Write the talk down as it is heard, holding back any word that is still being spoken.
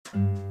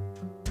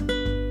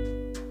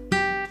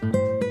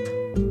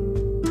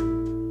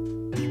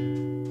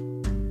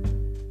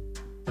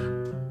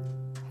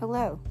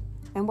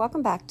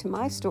welcome back to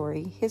my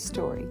story, his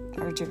story,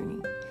 our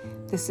journey.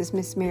 This is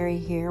Miss Mary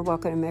here.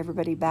 Welcome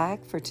everybody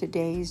back for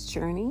today's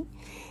journey.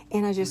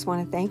 And I just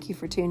want to thank you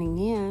for tuning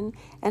in.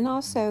 And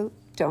also,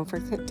 don't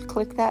forget to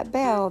click that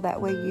bell.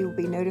 That way you'll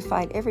be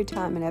notified every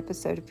time an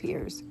episode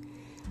appears.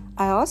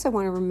 I also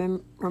want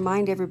to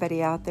remind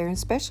everybody out there,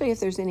 especially if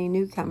there's any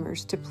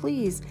newcomers,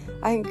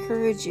 I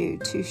encourage you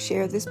to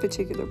share this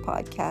particular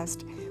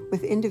podcast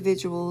with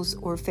individuals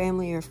or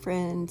family or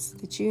friends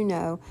that you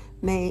know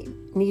may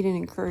need an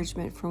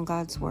encouragement from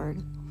God's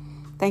Word.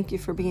 Thank you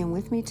for being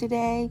with me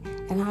today,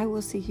 and I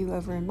will see you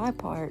over in my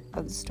part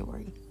of the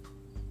story.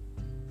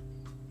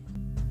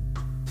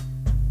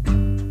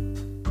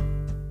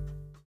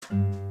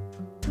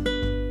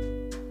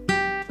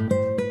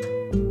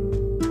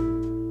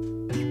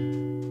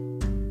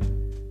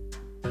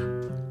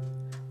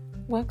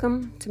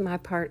 Welcome to my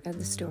part of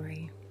the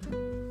story.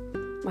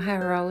 Well, how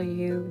are all of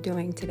you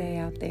doing today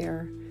out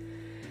there?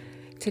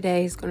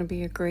 Today is going to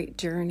be a great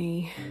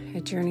journey, a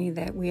journey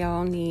that we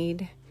all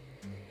need.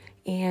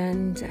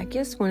 And I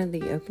guess one of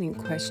the opening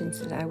questions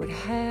that I would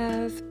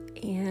have,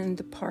 and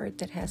the part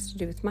that has to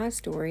do with my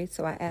story,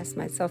 so I ask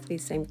myself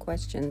these same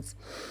questions,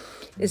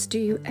 is do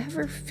you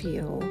ever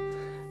feel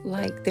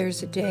like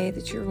there's a day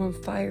that you're on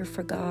fire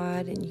for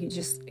God and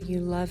you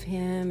love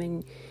Him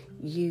and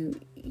you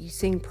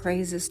sing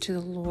praises to the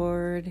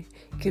Lord?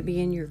 It could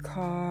be in your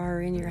car,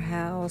 in your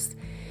house.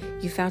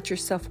 You found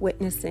yourself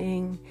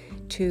witnessing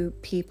to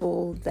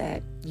people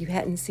that you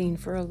hadn't seen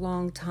for a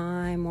long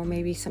time, or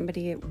maybe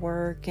somebody at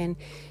work, and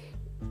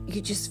you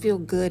just feel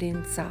good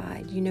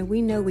inside.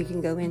 We know we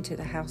can go into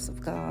the house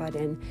of God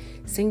and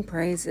sing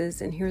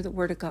praises and hear the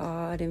Word of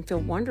God and feel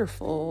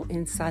wonderful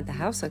inside the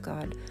house of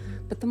God.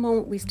 But the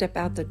moment we step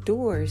out the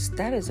doors,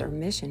 that is our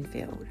mission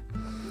field.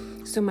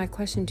 So my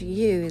question to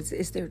you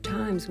is there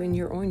times when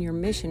you're on your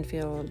mission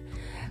field,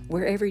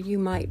 wherever you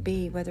might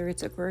be, whether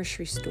it's a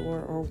grocery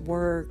store or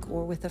work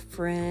or with a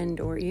friend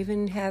or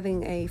even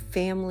having a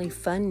family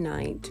fun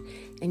night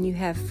and you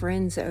have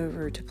friends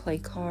over to play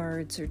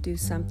cards or do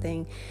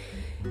something,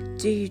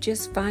 do you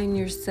just find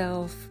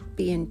yourself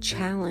being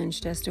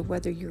challenged as to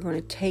whether you're going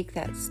to take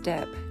that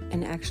step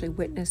and actually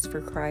witness for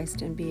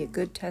Christ and be a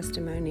good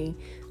testimony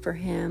for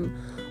Him?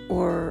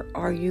 Or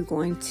are you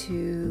going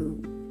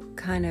to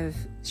kind of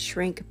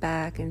shrink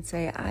back and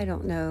say, I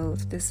don't know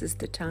if this is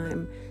the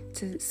time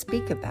to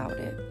speak about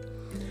it?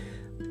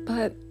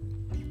 But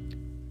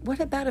what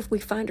about if we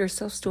find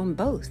ourselves doing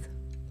both?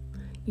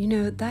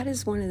 That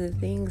is one of the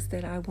things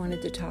that I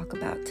wanted to talk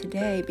about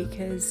today,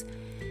 because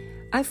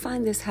I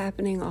find this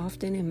happening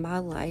often in my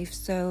life.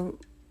 So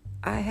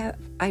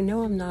I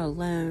know I'm not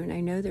alone.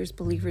 I know there's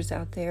believers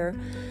out there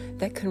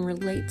that can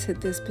relate to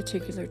this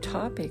particular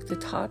topic, the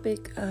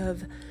topic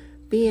of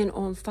being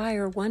on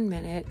fire one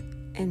minute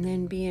and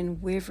then being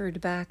withered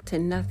back to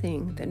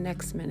nothing the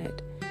next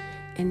minute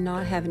and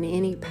not having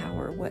any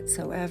power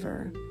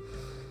whatsoever.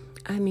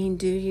 I mean,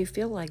 do you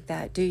feel like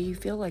that? Do you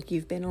feel like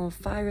you've been on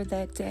fire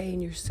that day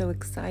and you're so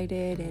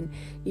excited and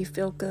you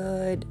feel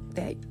good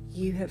that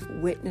you have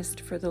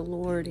witnessed for the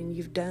Lord and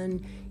you've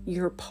done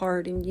your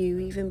part and you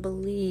even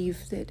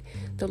believe that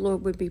the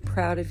Lord would be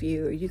proud of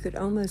you? Or you could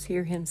almost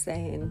hear Him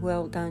saying,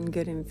 well done,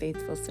 good and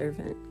faithful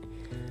servant.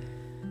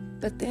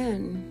 But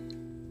then,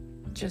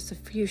 just a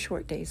few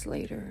short days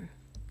later,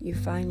 you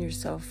find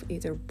yourself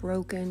either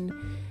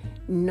broken,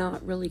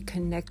 not really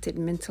connected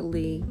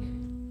mentally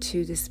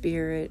to the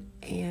Spirit,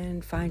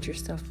 and find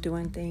yourself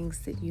doing things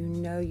that you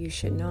know you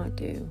should not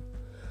do,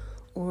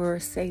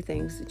 or say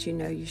things that you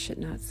know you should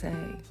not say.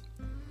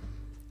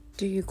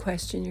 Do you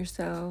question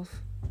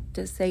yourself?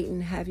 Does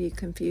Satan have you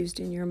confused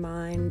in your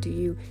mind? Do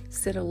you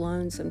sit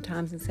alone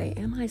sometimes and say,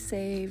 am I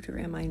saved or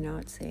am I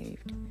not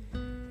saved?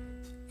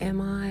 Am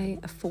I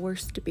a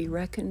force to be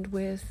reckoned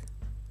with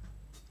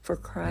for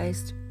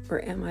Christ,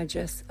 or am I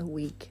just a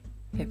weak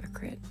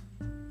hypocrite?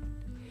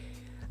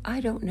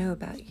 I don't know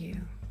about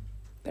you,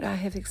 but I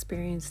have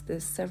experienced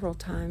this several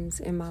times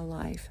in my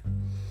life.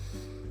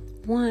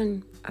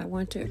 One, I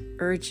want to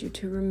urge you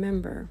to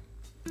remember,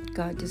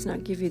 God does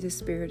not give you the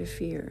spirit of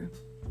fear,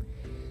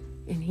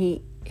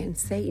 and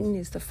Satan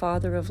is the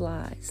father of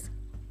lies.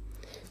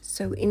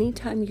 So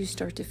anytime you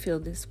start to feel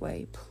this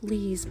way,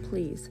 please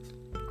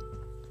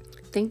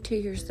think to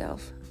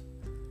yourself,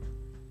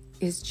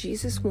 is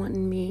Jesus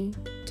wanting me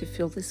to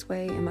feel this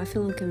way? Am I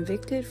feeling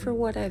convicted for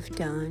what I've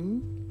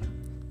done?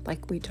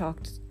 Like we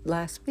talked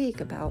last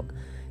week about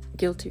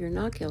guilty or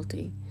not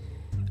guilty.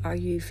 Are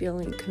you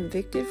feeling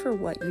convicted for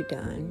what you've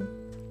done?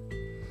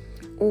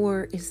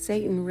 Or is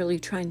Satan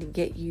really trying to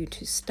get you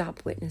to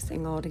stop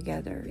witnessing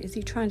altogether? Is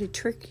he trying to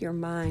trick your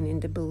mind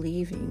into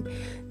believing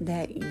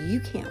that you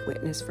can't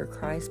witness for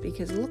Christ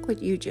because look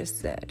what you just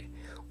said,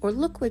 or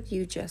look what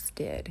you just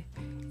did,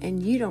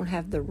 and you don't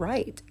have the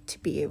right to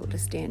be able to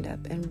stand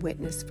up and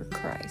witness for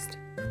Christ?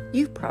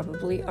 You've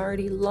probably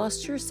already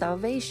lost your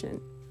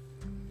salvation.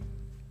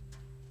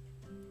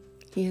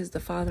 He is the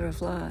father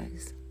of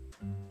lies.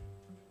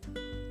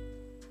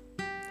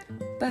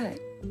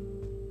 But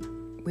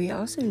we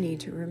also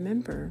need to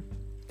remember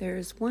there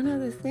is one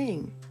other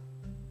thing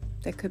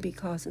that could be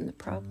causing the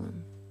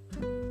problem.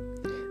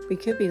 We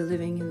could be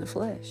living in the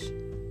flesh.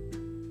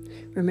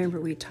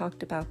 Remember, we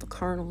talked about the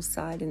carnal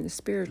side and the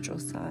spiritual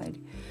side.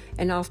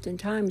 And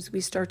oftentimes we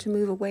start to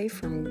move away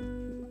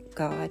from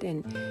God,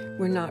 and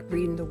we're not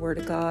reading the Word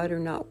of God or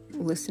not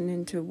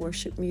listening to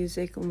worship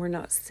music, and we're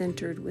not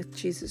centered with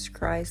Jesus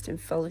Christ and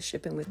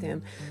fellowshipping with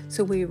Him.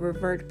 So we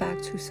revert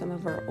back to some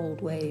of our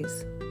old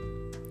ways.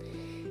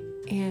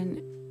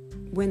 And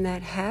when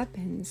that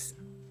happens,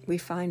 we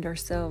find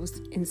ourselves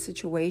in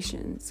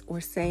situations or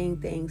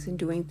saying things and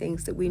doing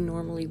things that we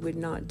normally would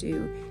not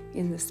do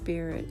in the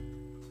Spirit.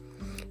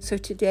 So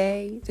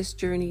today, this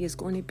journey is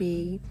going to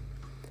be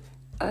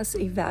us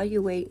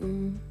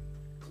evaluating,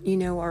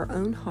 our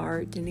own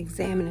heart and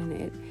examining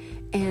it,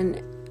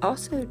 and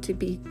also to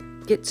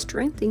get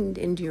strengthened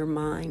into your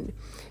mind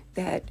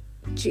that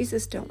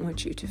Jesus don't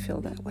want you to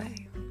feel that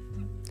way.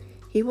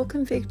 He will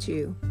convict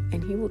you,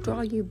 and He will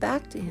draw you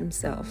back to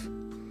Himself,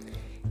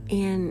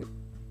 and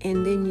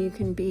then you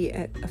can be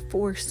a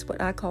force, what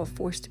I call a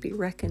force to be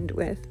reckoned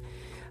with.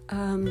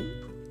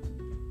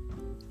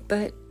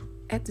 But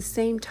at the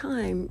same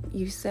time,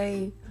 you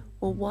say,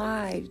 well,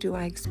 why do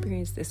I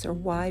experience this, or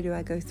why do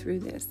I go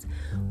through this?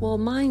 Well,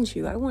 mind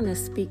you, I want to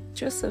speak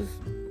just of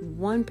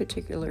one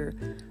particular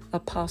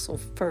apostle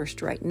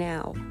first right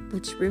now,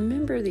 which,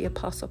 remember, the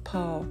Apostle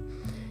Paul.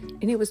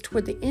 And it was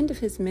toward the end of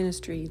his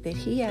ministry that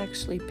he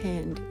actually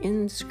penned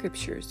in the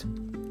Scriptures,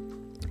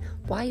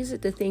 why is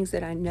it the things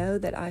that I know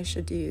that I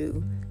should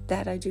do,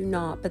 that I do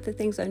not, but the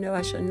things I know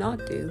I should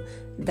not do,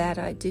 that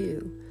I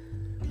do?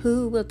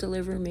 Who will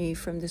deliver me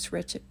from this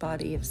wretched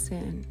body of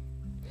sin?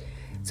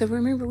 So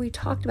remember, we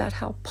talked about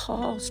how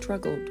Paul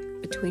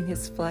struggled between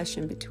his flesh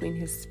and between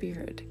his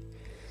spirit.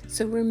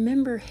 So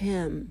remember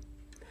him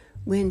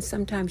when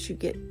sometimes you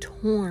get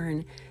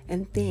torn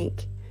and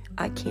think,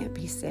 I can't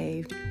be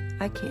saved.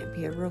 I can't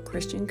be a real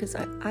Christian because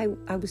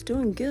I was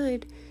doing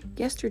good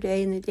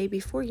yesterday and the day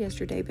before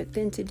yesterday, but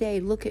then today,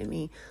 look at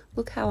me.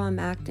 Look how I'm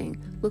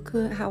acting. Look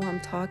how I'm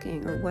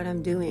talking or what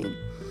I'm doing.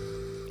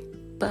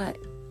 But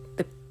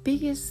the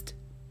biggest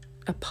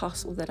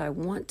apostle that I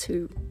want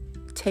to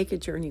take a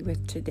journey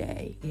with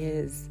today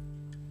is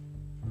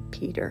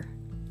Peter.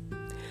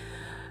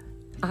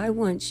 I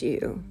want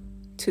you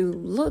to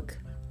look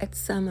at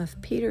some of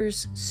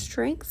Peter's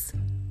strengths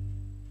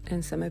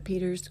and some of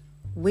Peter's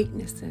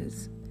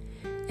weaknesses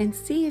and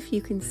see if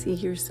you can see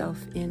yourself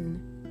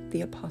in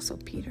the Apostle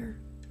Peter.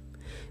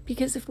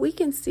 Because if we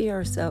can see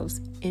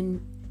ourselves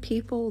in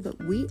people that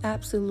we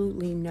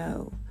absolutely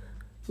know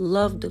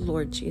loved the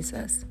Lord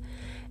Jesus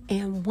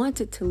and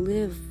wanted to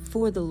live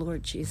for the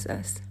Lord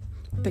Jesus,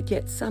 but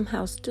yet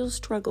somehow still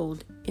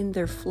struggled in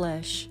their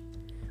flesh,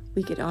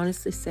 we could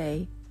honestly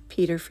say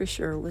Peter for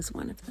sure was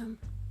one of them.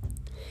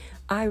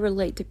 I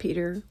relate to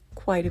Peter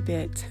quite a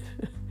bit.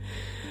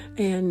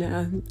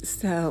 And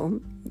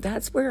so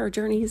that's where our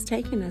journey has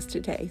taken us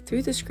today,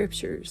 through the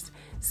Scriptures.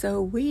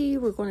 So we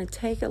were going to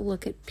take a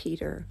look at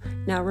Peter.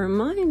 Now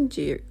remind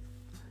you,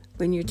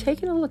 when you're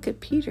taking a look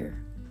at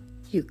Peter,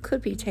 you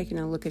could be taking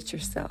a look at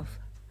yourself.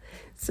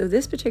 So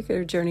this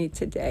particular journey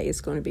today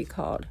is going to be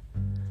called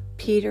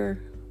Peter,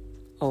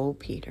 oh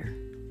Peter.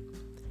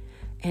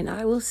 And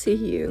I will see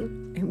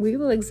you, and we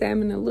will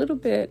examine a little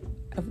bit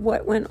of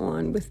what went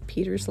on with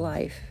Peter's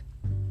life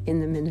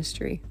in the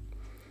ministry.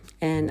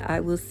 And I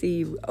will see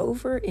you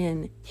over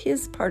in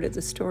his part of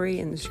the story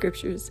in the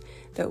Scriptures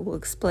that will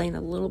explain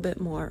a little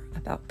bit more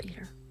about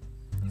Peter.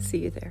 See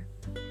you there.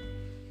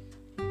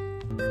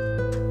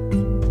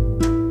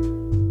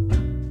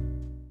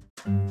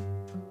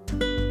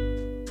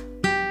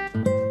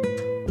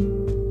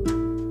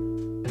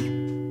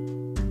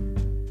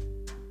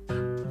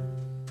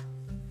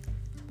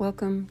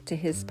 Welcome to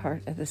his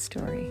part of the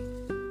story.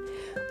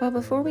 Well,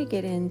 before we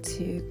get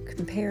into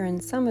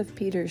comparing some of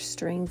Peter's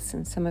strengths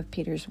and some of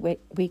Peter's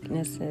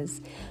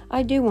weaknesses,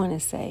 I do want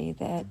to say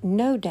that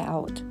no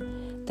doubt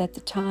that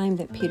the time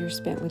that Peter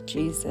spent with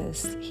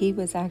Jesus, he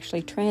was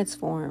actually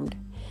transformed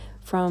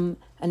from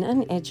an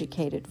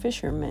uneducated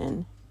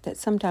fisherman that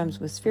sometimes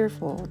was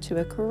fearful to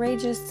a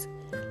courageous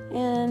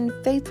and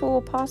faithful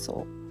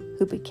apostle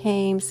who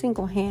became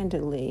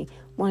single-handedly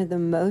one of the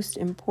most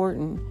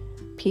important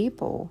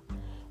people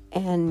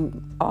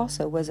and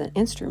also was an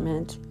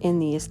instrument in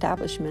the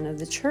establishment of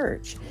the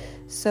church.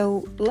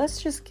 So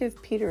let's just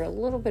give Peter a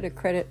little bit of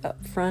credit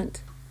up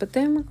front, but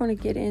then we're going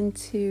to get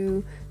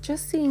into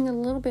just seeing a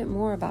little bit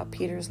more about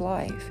Peter's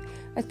life.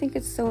 I think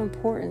it's so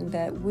important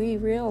that we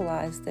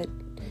realize that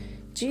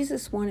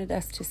Jesus wanted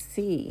us to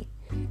see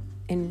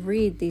and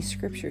read these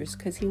Scriptures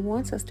because he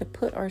wants us to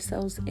put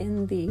ourselves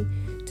in the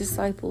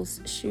disciples'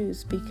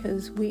 shoes,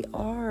 because we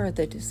are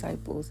the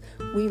disciples.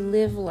 We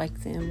live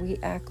like them, we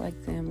act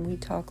like them, we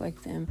talk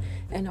like them,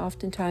 and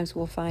oftentimes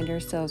we'll find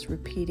ourselves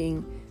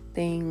repeating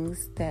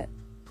things that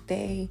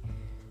they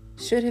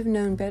should have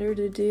known better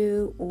to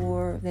do,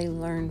 or they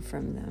learned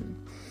from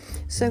them.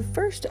 So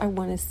first I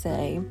want to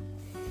say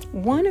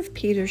one of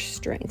Peter's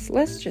strengths.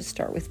 Let's just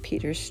start with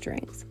Peter's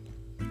strengths.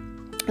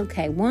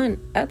 Okay,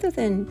 one, other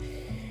than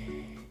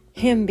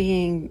him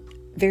being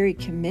very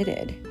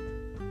committed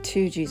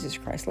to Jesus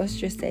Christ. Let's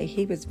just say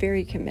he was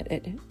very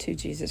committed to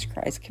Jesus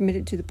Christ,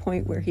 committed to the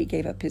point where he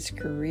gave up his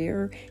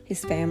career,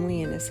 his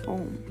family, and his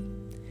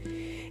home.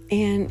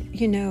 And,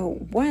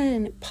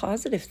 one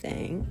positive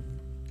thing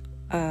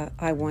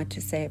I want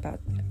to say about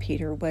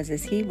Peter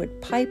is he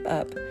would pipe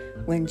up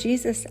when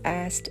Jesus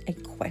asked a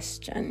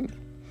question.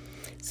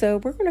 So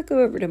we're going to go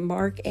over to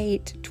Mark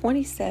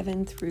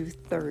 8:27 through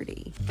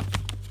 30.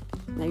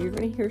 Now you're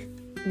going to hear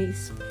me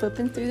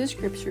flipping through the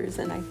scriptures,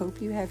 and I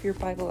hope you have your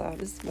Bible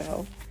out as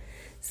well.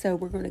 So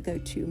we're going to go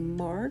to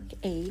Mark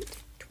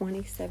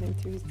 8:27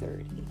 through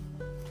 30.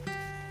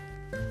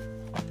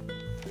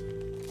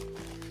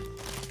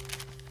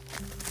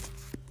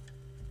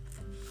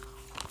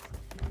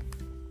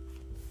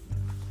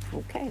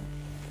 Okay,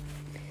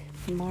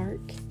 Mark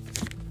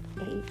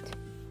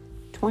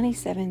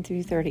 8:27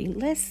 through 30.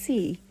 Let's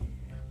see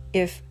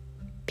if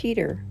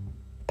Peter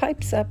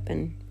pipes up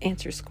and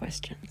answers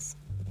questions.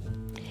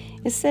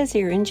 It says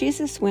here, and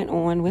Jesus went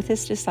on with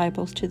his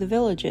disciples to the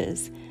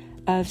villages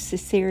of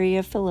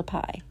Caesarea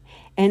Philippi.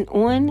 And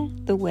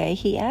on the way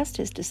he asked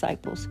his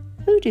disciples,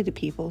 "Who do the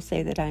people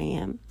say that I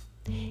am?"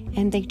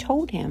 And they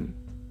told him,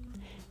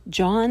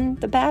 "John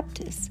the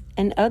Baptist,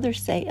 and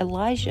others say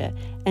Elijah,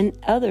 and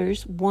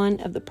others one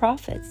of the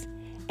prophets."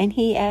 And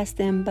he asked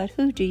them, "But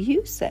who do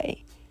you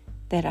say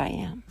that I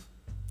am?"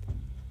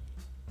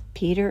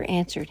 Peter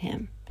answered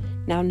him.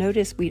 Now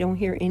notice we don't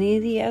hear any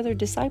of the other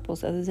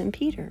disciples other than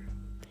Peter.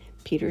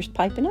 Peter's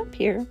piping up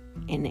here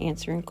and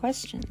answering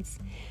questions.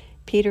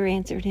 Peter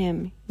answered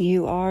him,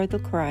 "You are the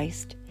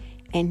Christ."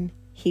 And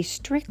he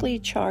strictly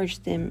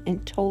charged them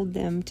and told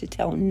them to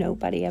tell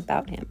nobody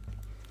about him.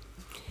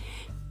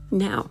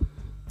 Now,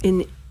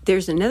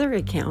 there's another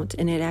account,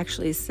 and it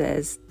actually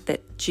says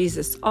that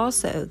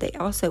they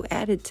also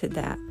added to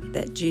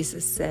that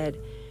Jesus said,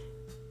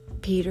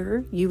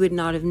 "Peter, you would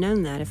not have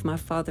known that if my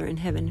Father in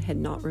heaven had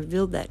not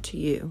revealed that to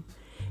you."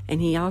 And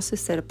he also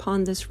said,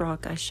 "Upon this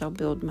rock I shall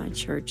build my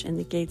church, and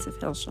the gates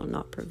of hell shall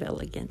not prevail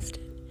against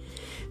it."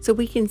 So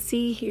we can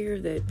see here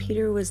that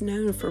Peter was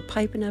known for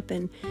piping up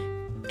and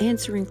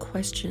answering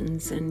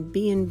questions and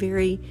being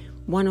very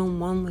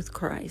one-on-one with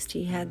Christ.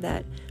 He had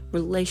that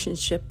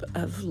relationship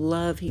of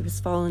love. He was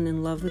falling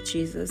in love with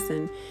Jesus,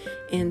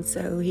 and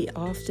so he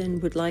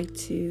often would like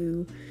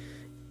to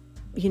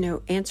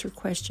answer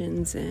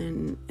questions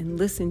and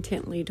listen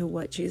intently to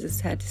what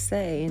Jesus had to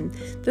say. And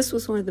this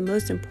was one of the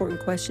most important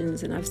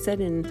questions, and I've said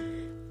in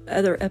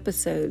other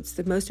episodes,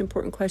 the most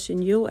important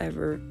question you'll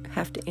ever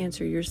have to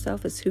answer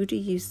yourself is, who do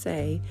you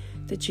say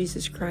that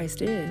Jesus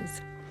Christ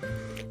is?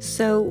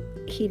 So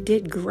he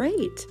did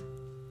great.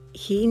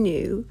 He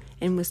knew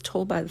and was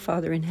told by the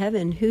Father in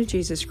heaven who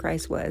Jesus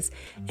Christ was,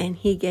 and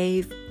he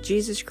gave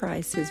Jesus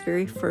Christ his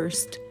very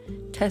first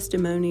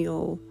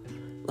testimonial,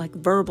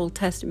 verbal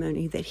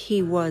testimony that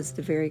he was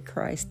the very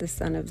Christ, the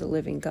Son of the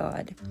living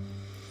God.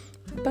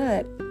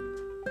 But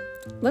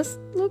let's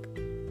look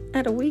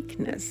at a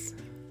weakness.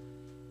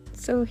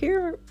 So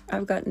here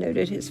I've got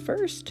noted his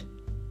first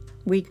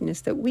weakness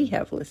that we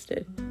have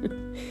listed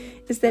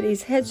is that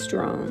he's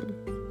headstrong,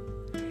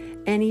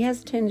 and he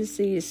has a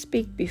tendency to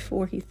speak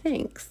before he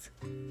thinks.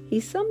 He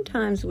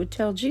sometimes would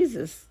tell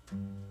Jesus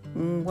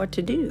what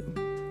to do.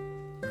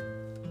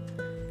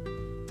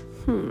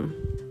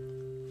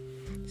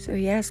 So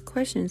he asks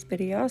questions, but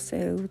he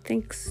also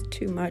thinks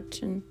too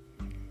much and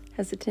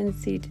has a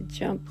tendency to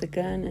jump the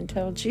gun and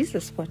tell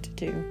Jesus what to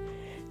do.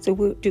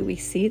 So do we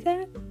see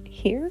that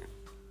here?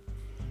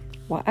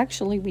 Well,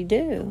 actually we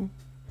do.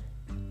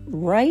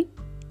 Right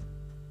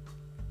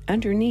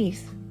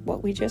underneath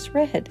what we just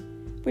read,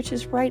 which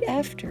is right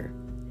after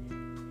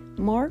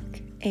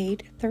Mark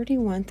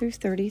 8:31 through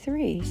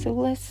 33. So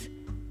let's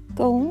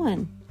go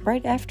on.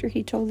 Right after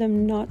he told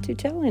them not to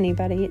tell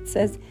anybody, it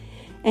says,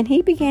 "And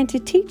he began to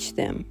teach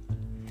them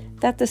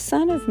that the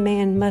Son of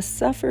Man must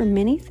suffer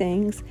many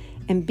things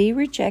and be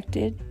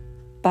rejected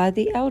by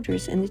the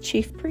elders and the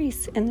chief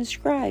priests and the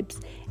scribes,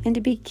 and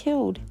to be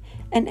killed,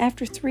 and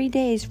after 3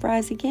 days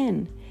rise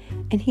again."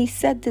 And he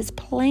said this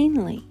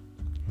plainly.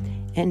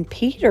 And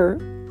Peter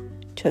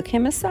took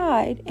him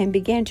aside and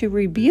began to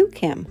rebuke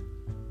him.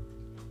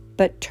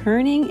 But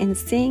turning and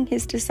seeing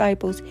his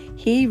disciples,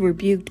 he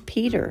rebuked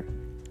Peter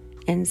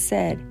and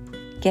said,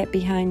 "Get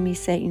behind me,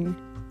 Satan,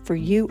 for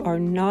you are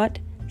not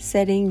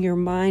setting your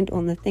mind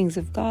on the things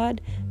of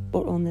God,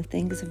 but on the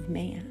things of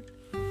man."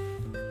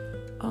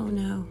 Oh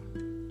no.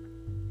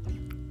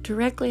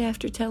 Directly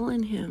after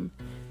telling him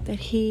that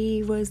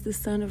he was the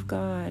Son of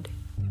God,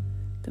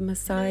 the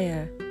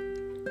Messiah,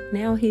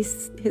 now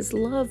his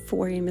love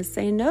for him is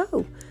saying,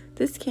 "No,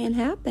 this can't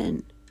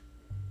happen."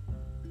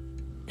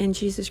 And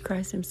Jesus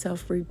Christ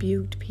himself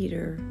rebuked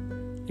Peter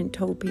and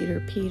told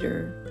Peter,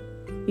 "Peter,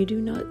 you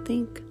do not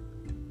think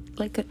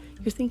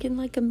you're thinking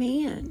like a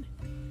man."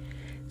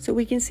 So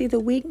we can see the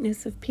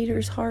weakness of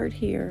Peter's heart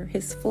here.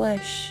 His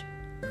flesh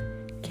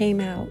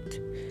came out.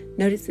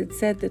 Notice it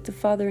said that the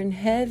Father in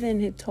heaven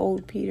had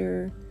told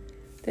Peter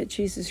that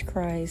Jesus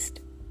was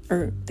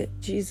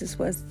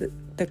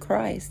the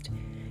Christ,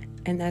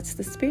 and that's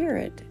the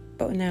Spirit.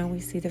 But now we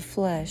see the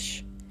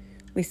flesh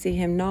We see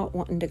him not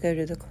wanting to go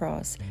to the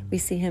cross. We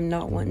see him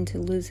not wanting to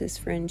lose his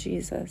friend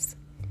Jesus.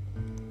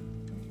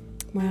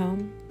 Well,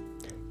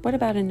 what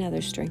about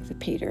another strength of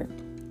Peter?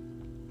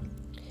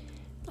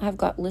 I've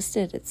got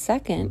listed at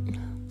second.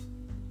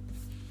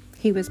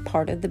 He was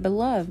part of the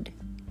beloved,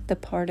 the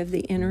part of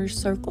the inner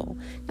circle.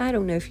 Now, I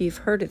don't know if you've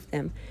heard of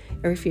them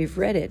or if you've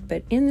read it,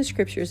 but in the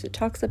scriptures it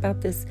talks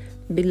about this.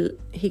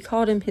 He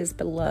called him his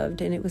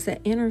beloved, and it was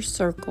that inner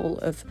circle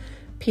of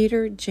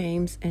Peter,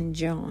 James, and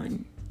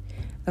John.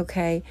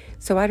 Okay,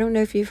 so I don't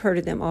know if you've heard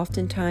of them.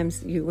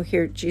 Oftentimes you will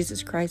hear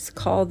Jesus Christ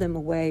call them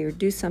away or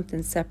do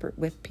something separate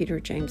with Peter,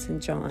 James,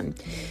 and John.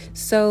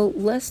 So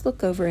let's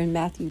look over in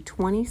Matthew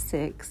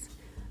 26,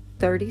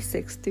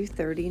 36 through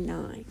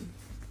 39.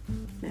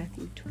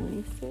 Matthew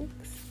 26.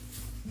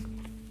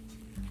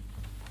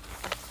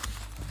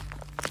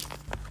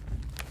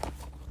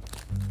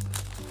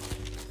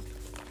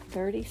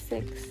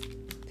 36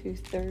 through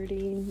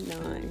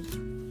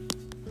 39.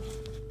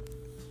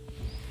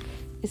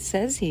 It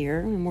says here,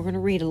 and we're going to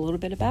read a little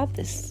bit about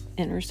this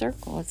inner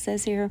circle. It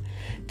says here,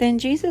 "Then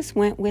Jesus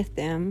went with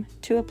them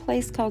to a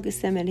place called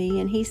Gethsemane,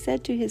 and he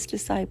said to his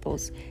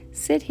disciples,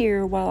 'Sit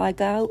here while I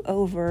go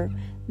over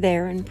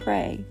there and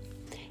pray.'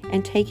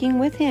 And taking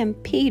with him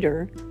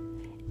Peter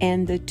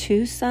and the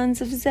two sons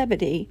of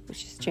Zebedee,"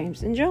 which is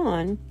James and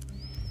John,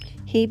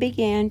 "he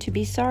began to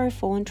be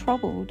sorrowful and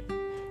troubled.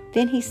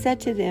 Then he said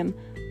to them,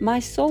 'My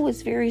soul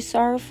is very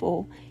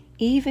sorrowful,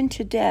 even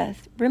to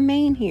death.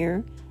 Remain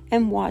here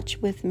and watch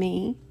with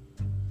me.'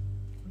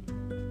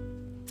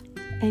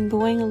 And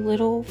going a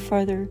little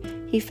further,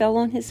 he fell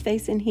on his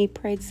face and he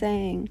prayed,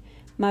 saying,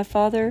 'My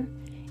Father,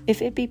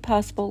 if it be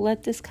possible,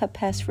 let this cup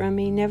pass from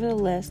me.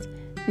 Nevertheless,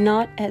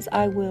 not as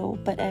I will,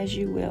 but as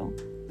you will.'"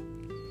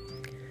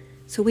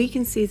 So we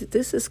can see that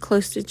this is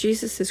close to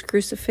Jesus'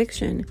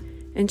 crucifixion,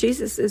 and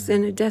Jesus is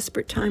in a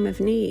desperate time of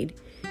need.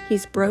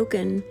 He's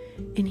broken,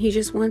 and he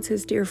just wants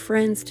his dear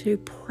friends to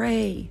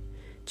pray.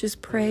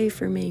 Just pray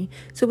for me.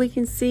 So we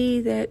can see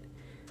that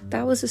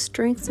was a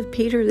strength of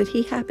Peter, that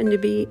he happened to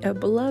be a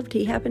beloved.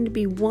 He happened to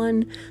be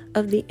one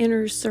of the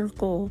inner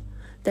circle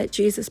that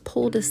Jesus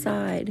pulled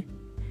aside.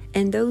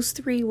 And those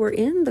three were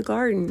in the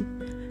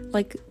garden.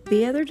 Like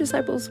the other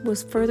disciples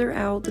was further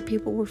out, the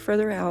people were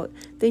further out.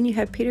 Then you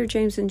had Peter,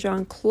 James, and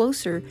John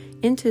closer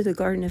into the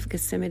Garden of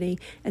Gethsemane.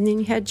 And then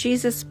you had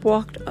Jesus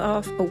walked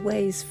off a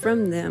ways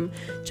from them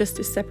just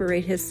to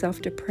separate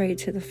himself to pray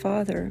to the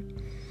Father.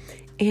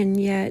 And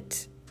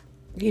yet,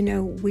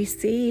 we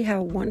see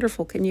how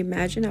wonderful. Can you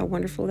imagine how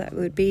wonderful that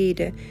would be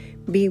to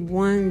be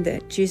one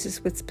that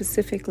Jesus would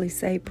specifically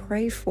say,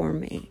 "Pray for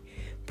me,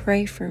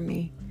 pray for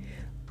me."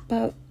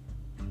 But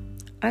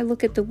I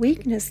look at the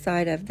weakness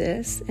side of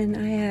this, and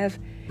I have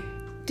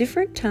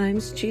different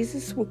times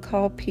Jesus would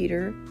call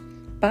Peter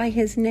by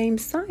his name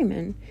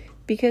Simon,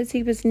 because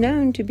he was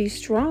known to be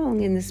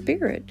strong in the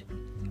spirit,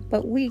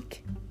 but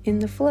weak in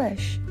the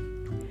flesh.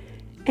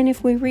 And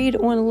if we read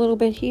on a little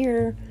bit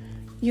here,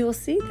 you'll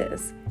see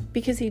this,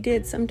 because he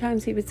did.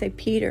 Sometimes he would say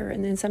Peter,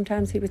 and then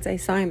sometimes he would say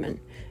Simon,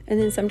 and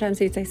then sometimes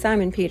he'd say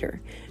Simon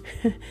Peter.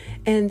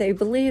 And they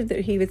believed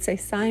that he would say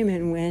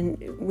Simon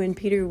when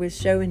Peter was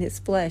showing his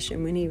flesh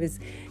and when he was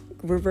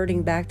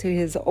reverting back to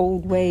his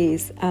old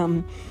ways.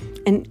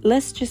 And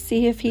let's just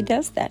see if he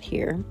does that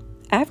here.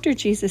 After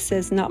Jesus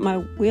says, "Not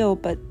my will,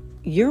 but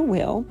your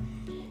will,"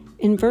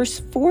 in verse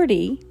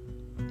 40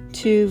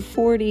 to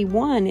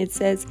 41, it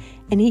says,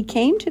 "And he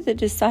came to the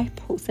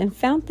disciples and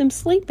found them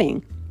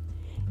sleeping.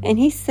 And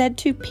he said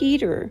to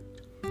Peter,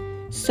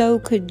 'So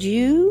could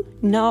you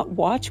not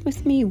watch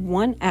with me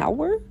 1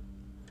 hour?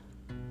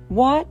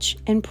 Watch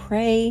and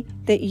pray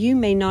that you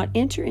may not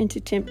enter into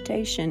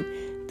temptation.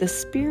 The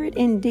spirit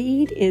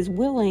indeed is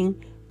willing,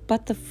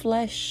 but the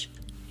flesh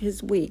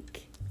is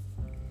weak.'"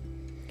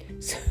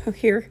 So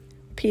here,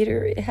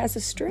 Peter has a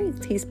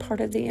strength. He's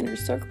part of the inner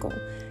circle.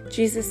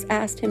 Jesus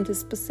asked him to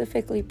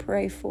specifically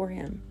pray for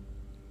him.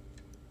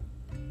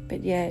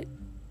 But yet,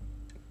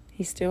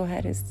 he still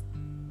had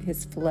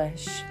his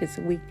flesh, his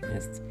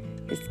weakness,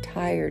 his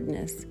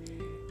tiredness,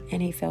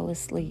 and he fell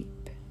asleep.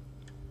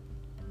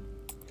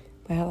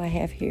 Well, I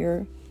have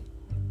here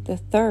the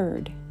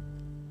third.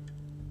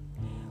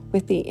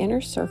 With the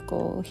inner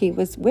circle, he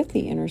was with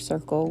the inner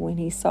circle when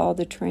he saw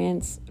the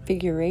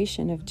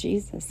transfiguration of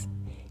Jesus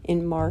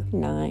in Mark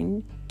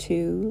 9,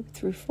 2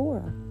 through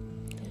 4.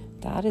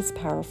 That is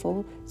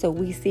powerful. So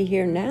we see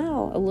here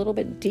now a little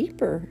bit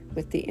deeper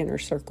with the inner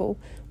circle,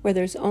 where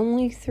there's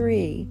only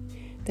 3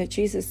 that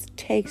Jesus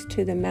takes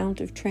to the Mount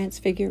of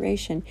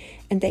Transfiguration,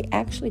 and they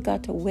actually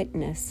got to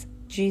witness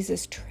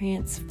Jesus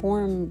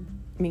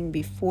transforming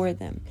before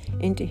them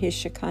into his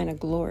Shekinah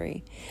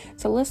glory.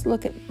 So let's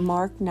look at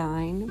Mark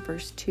 9,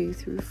 verse 2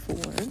 through 4.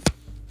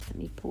 Let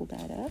me pull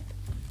that up.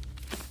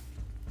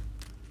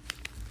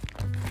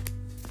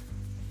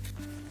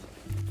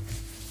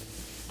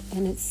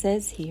 And it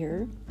says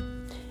here,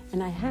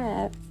 and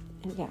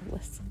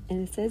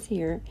it says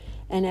here,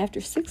 "And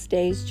after 6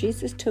 days,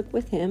 Jesus took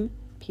with him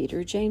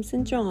Peter, James,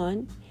 and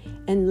John,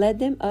 and led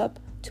them up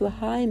to a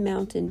high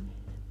mountain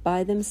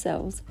by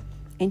themselves,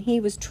 and he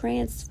was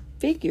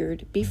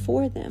transfigured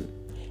before them,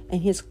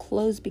 and his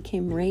clothes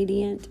became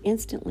radiant,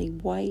 instantly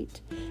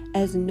white,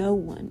 as no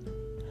one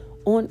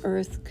on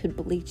earth could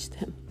bleach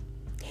them.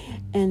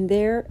 And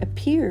there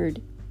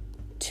appeared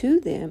to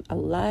them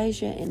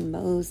Elijah and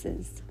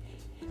Moses.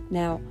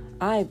 Now,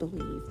 I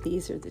believe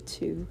these are the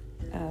two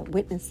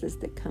witnesses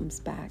that comes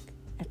back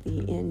at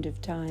the end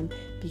of time,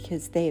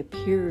 because they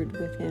appeared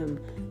with him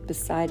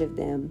beside of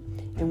them.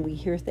 And we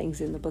hear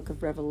things in the book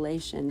of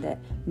Revelation that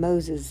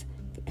Moses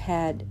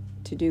had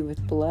to do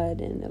with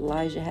blood, and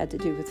Elijah had to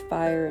do with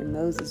fire, and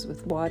Moses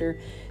with water.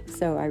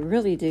 So I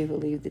really do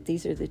believe that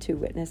these are the two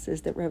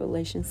witnesses that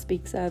Revelation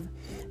speaks of.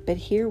 But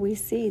here we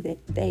see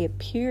that they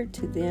appeared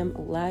to them,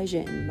 Elijah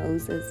and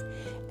Moses,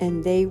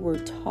 and they were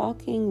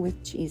talking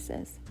with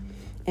Jesus.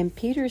 And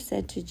Peter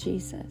said to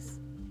Jesus,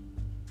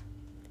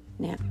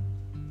 now,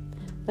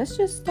 let's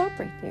just stop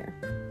right there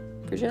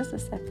for just a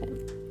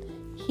second.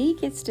 He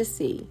gets to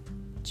see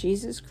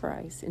Jesus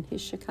Christ in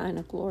his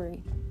Shekinah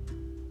glory.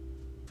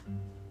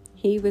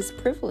 He was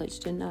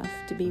privileged enough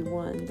to be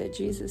one that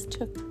Jesus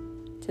took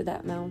to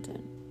that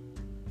mountain.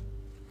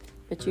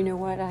 But you know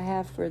what I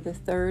have for the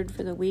third,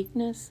 for the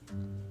weakness?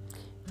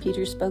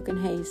 Peter spoke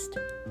in haste,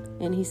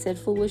 and he said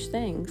foolish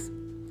things.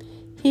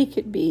 He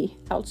could be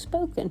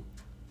outspoken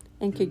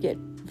and could get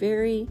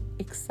very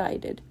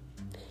excited.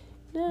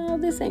 Now,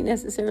 this ain't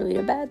necessarily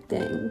a bad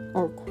thing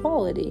or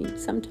quality.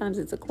 Sometimes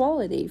it's a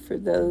quality for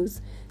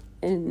those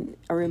and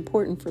are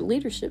important for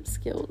leadership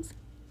skills.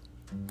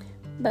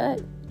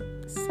 But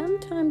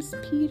sometimes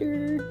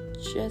Peter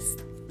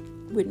just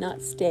would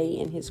not stay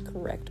in his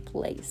correct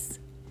place.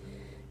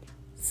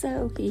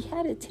 So he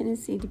had a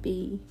tendency to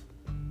be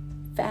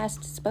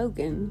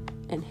fast-spoken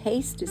and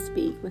haste to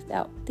speak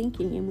without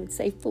thinking, and would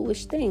say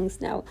foolish things.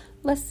 Now,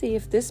 let's see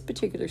if this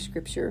particular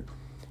scripture,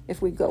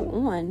 if we go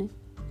on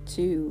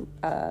to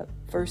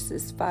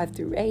verses 5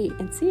 through 8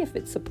 and see if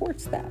it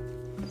supports that.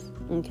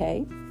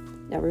 Okay?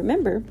 Now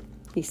remember,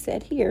 he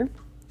said here,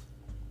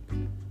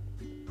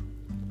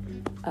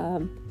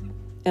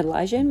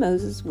 Elijah and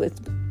Moses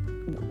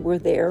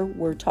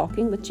were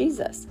talking with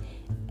Jesus.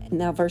 And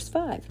now verse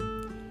 5.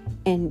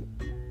 And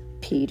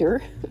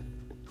Peter,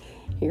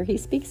 here he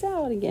speaks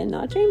out again,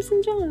 not James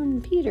and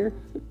John, Peter.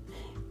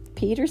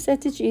 Peter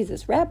said to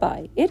Jesus,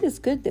 Rabbi, it is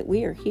good that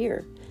we are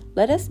here.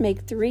 Let us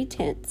make 3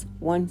 tents,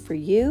 one for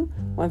you,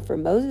 one for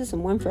Moses,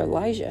 and one for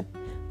Elijah.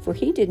 For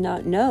he did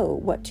not know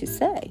what to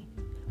say,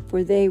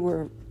 for they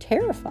were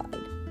terrified.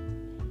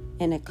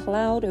 And a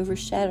cloud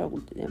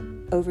overshadowed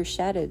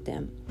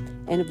them,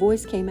 and a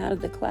voice came out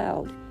of the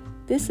cloud,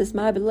 This is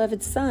my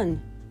beloved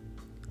Son.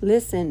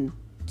 Listen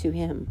to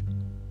him.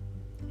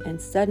 And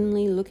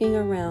suddenly, looking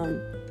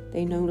around,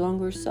 they no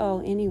longer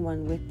saw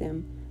anyone with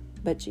them,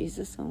 but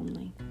Jesus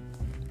only.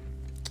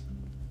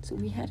 So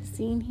we had a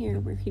scene here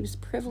where he was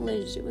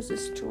privileged. It was a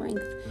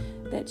strength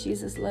that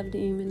Jesus loved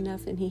him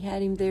enough, and he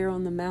had him there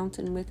on the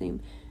mountain with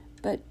him.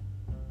 But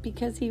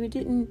because he was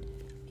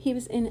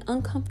in an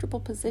uncomfortable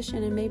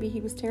position, and maybe he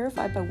was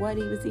terrified by what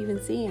he was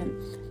even seeing,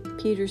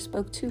 Peter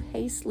spoke too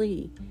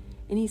hastily,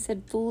 and he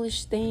said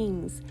foolish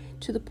things,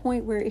 to the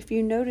point where, if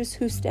you notice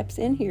who steps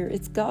in here,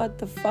 it's God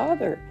the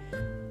Father.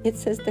 It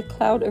says the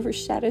cloud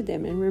overshadowed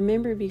them. And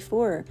remember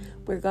before,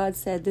 where God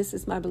said, This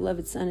is my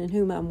beloved Son in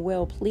whom I'm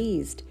well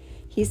pleased.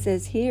 He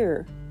says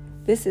here,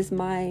 This is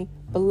my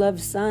beloved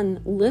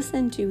Son,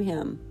 listen to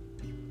him.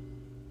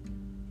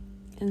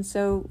 And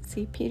so,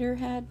 see, Peter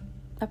had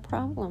a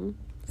problem.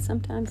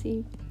 Sometimes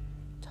he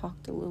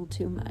talked a little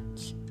too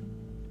much.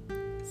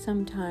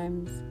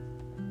 Sometimes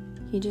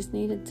he just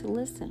needed to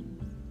listen.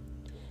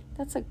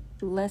 That's a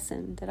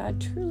lesson that I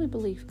truly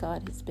believe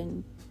God has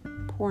been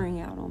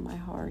pouring out on my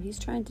heart. He's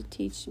trying to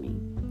teach me,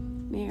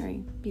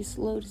 Mary, be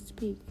slow to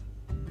speak,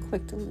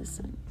 quick to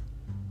listen.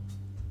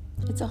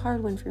 It's a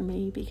hard one for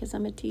me because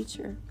I'm a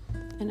teacher,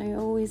 and I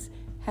always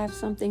have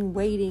something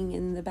waiting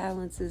in the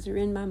balances or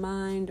in my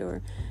mind,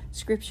 or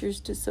scriptures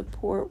to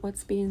support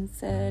what's being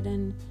said,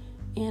 and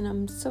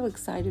I'm so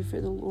excited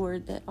for the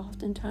Lord that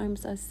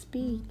oftentimes I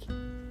speak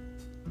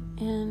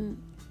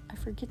and I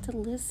forget to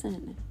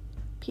listen.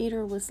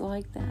 Peter was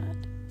like that.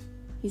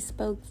 He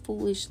spoke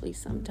foolishly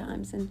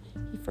sometimes, and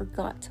he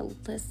forgot to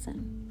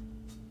listen.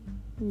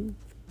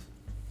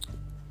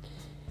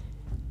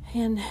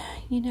 And,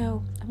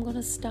 I'm going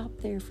to stop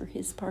there for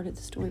his part of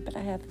the story, but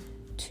I have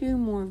 2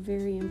 more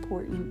very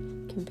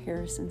important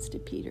comparisons to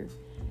Peter.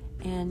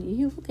 And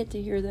you will get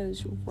to hear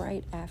those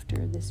right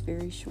after this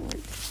very short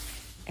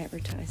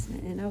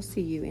advertisement. And I'll see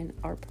you in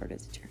our part of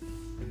the journey.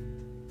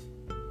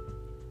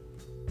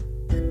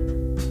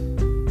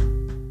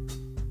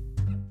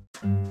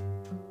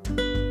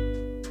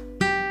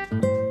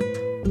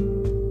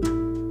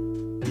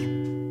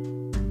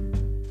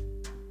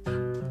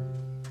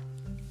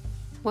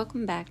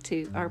 Welcome back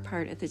to our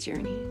part of the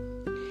journey.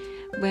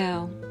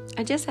 Well,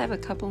 I just have a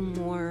couple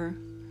more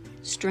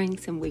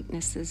strengths and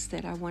weaknesses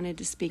that I wanted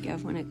to speak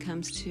of when it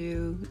comes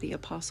to the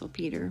Apostle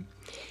Peter.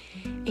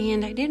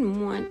 And I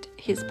didn't want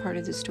his part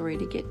of the story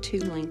to get too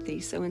lengthy,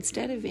 so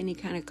instead of any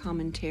kind of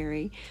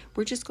commentary,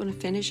 we're just going to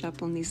finish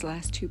up on these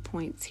last 2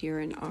 points here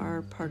in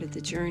our part of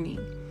the journey.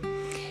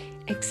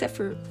 Except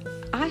for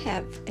I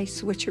have a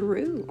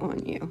switcheroo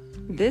on you.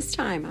 This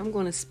time I'm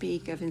going to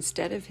speak of,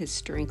 instead of his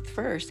strength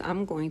first,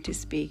 I'm going to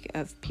speak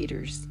of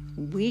Peter's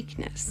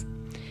weakness.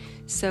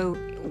 So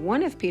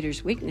one of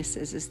Peter's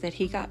weaknesses is that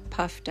he got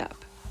puffed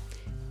up.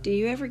 Do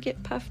you ever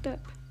get puffed up?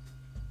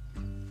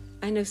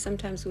 I know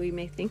sometimes we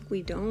may think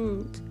we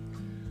don't,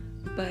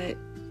 but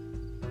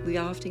we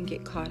often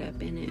get caught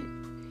up in it.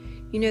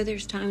 You know,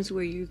 there's times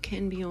where you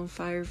can be on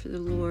fire for the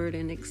Lord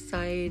and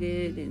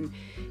excited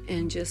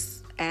and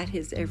just at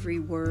his every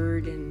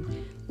word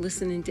and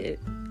listening to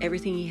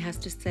everything he has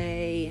to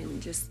say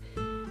and just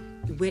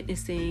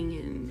witnessing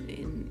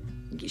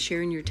and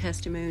sharing your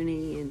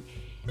testimony.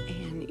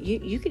 And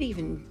you could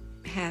even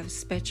have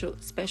special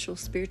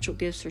spiritual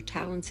gifts or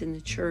talents in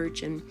the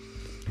church. And,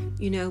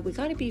 you know, we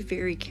got to be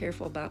very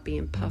careful about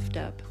being puffed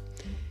up,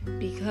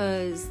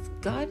 because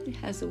God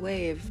has a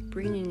way of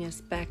bringing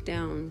us back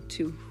down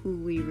to who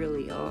we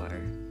really are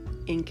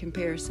in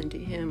comparison to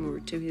him or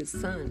to his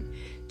son.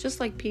 Just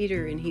like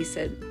Peter, and he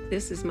said,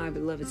 "This is my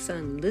beloved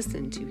son,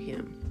 listen to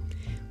him."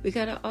 We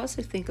got to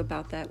also think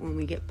about that when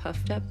we get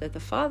puffed up, that the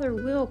Father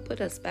will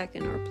put us back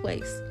in our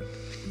place.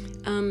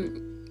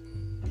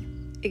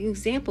 An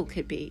example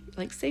could be,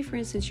 like, say for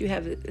instance you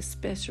have a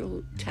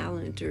special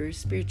talent or a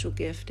spiritual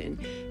gift, and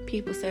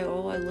people say,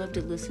 "Oh, I love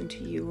to listen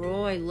to you," or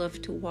 "Oh, I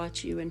love to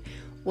watch you," and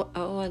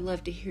 "Oh, I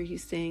love to hear you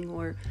sing,"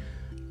 or,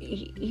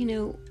 you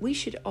know, we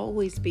should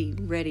always be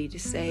ready to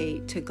say,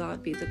 "To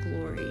God be the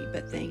glory,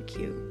 but thank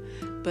you.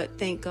 But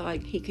thank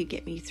God he could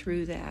get me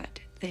through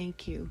that.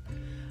 Thank you."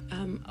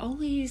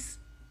 Always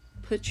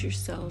put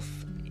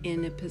yourself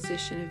in a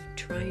position of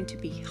trying to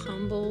be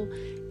humble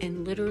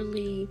and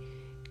literally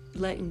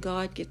letting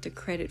God get the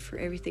credit for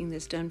everything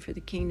that's done for the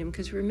kingdom.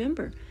 Because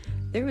remember,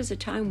 there was a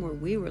time where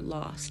we were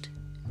lost.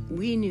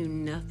 We knew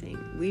nothing.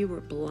 We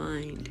were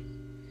blind.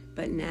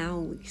 But now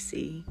we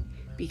see,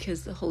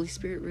 because the Holy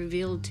Spirit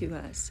revealed to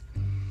us.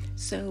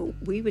 So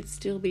we would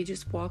still be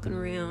just walking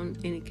around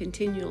in a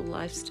continual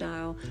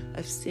lifestyle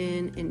of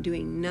sin and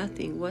doing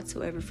nothing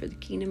whatsoever for the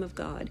kingdom of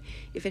God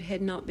if it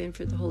had not been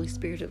for the Holy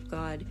Spirit of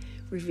God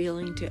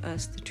revealing to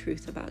us the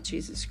truth about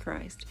Jesus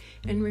Christ.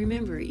 And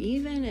remember,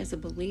 even as a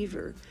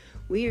believer,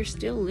 we are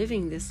still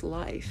living this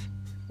life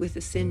with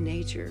a sin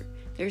nature.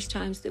 There's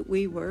times that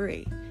we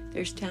worry.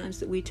 There's times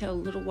that we tell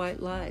little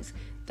white lies.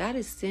 That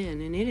is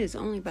sin, and it is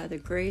only by the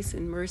grace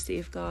and mercy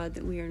of God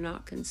that we are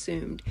not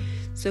consumed.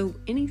 So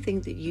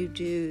anything that you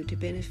do to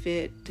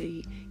benefit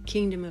the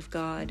kingdom of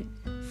God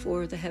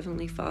for the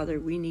Heavenly Father,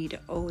 we need to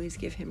always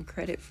give him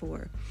credit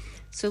for.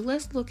 So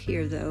let's look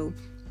here, though,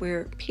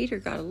 where Peter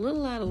got a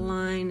little out of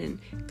line and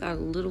got a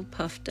little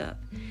puffed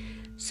up.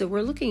 So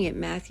we're looking at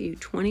Matthew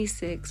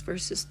 26,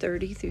 verses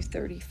 30 through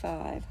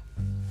 35.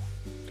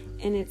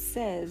 And it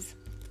says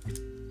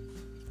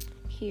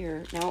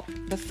here, now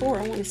before,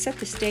 I want to set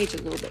the stage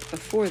a little bit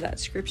before that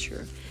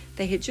scripture.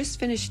 They had just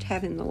finished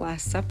having the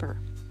Last Supper.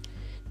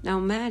 Now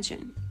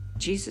imagine,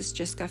 Jesus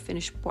just got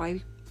finished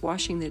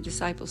washing the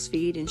disciples'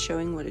 feet and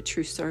showing what a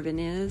true servant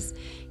is.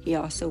 He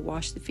also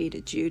washed the feet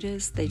of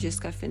Judas. They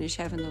just got finished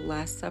having the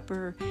Last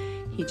Supper.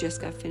 He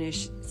just got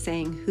finished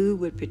saying who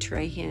would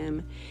betray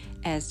him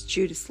as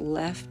Judas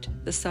left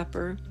the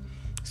supper.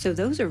 So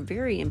those are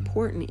very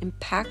important,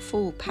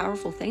 impactful,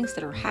 powerful things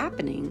that are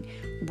happening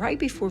right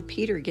before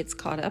Peter gets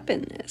caught up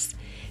in this.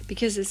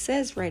 Because it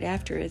says right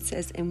after, it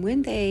says, "And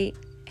when they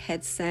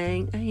had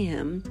sang a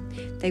hymn,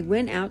 they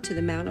went out to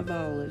the Mount of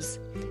Olives.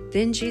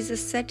 Then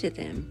Jesus said to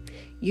them,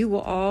 'You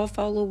will all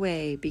fall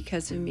away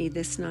because of me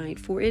this night,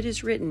 for it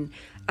is written,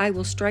 I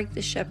will strike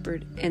the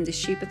shepherd, and the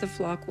sheep of the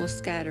flock will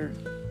scatter.'"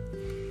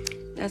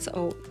 That's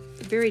a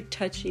very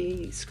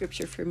touchy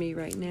scripture for me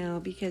right now,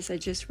 because I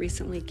just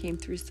recently came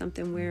through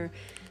something where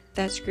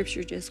that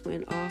scripture just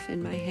went off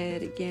in my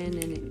head again,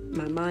 and in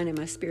my mind and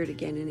my spirit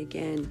again and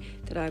again,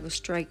 that I will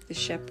strike the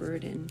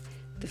shepherd and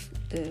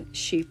the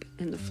sheep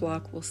and the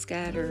flock will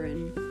scatter.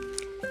 And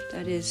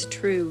that is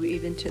true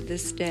even to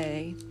this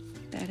day.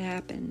 That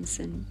happens.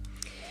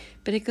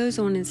 But it goes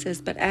on and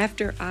says, "But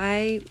after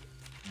I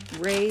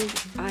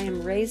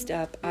am raised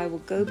up, I will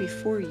go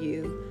before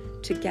you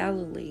to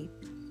Galilee."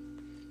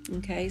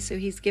 Okay, so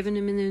he's given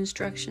them the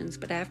instructions,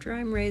 but after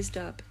I'm raised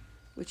up,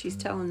 which he's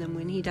telling them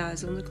when he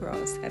dies on the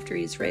cross, after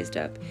he's raised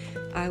up,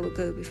 I will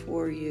go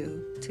before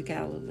you to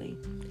Galilee.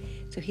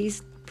 So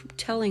he's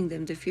telling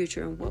them the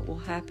future and what will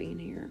happen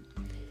here.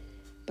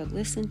 But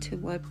listen to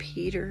what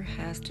Peter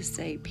has to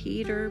say.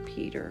 Peter,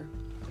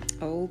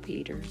 oh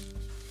Peter.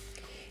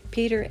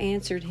 Peter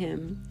answered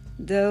him,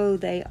 "Though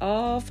they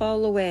all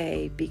fall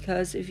away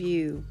because of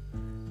you,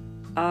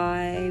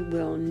 I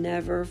will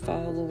never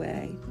fall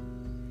away."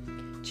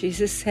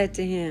 Jesus said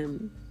to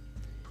him,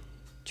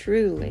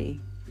 "Truly,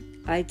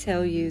 I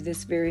tell you,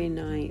 this very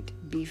night,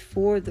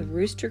 before the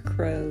rooster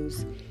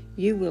crows,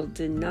 you will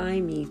deny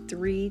me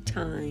 3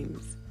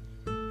 times.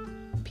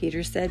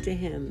 Peter said to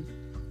him,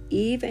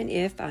 even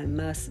if I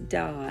must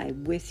die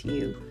with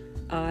you,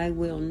 I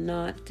will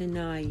not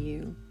deny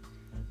you.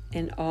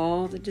 And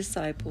all the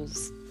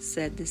disciples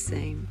said the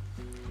same.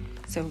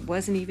 So it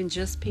wasn't even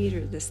just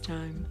Peter this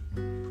time.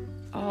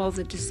 All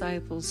the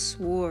disciples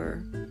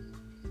swore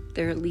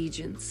their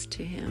allegiance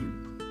to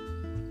him.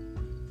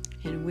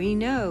 And we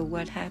know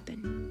what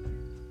happened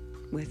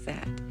with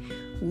that.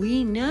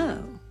 We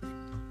know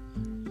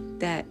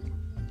that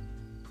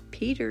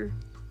Peter,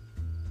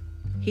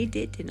 he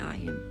did deny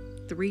him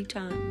 3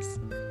 times.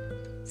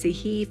 See,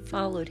 he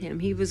followed him.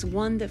 He was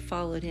one that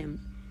followed him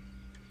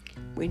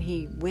when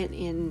he went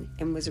in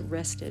and was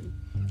arrested.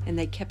 And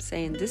they kept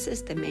saying, this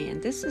is the man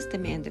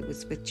that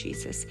was with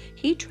Jesus.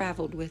 He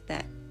traveled with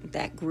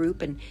that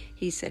group. And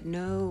he said,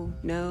 no,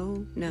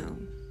 no, no.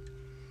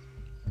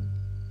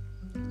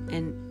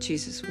 And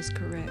Jesus was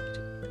correct.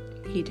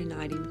 He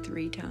denied him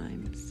 3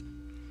 times.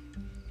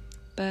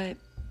 But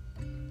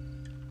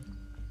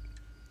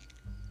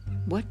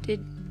what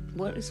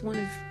is one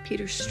of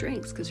Peter's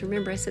strengths? Because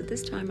remember, I said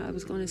this time I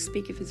was going to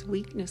speak of his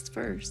weakness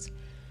first.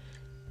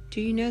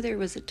 Do you know there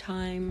was a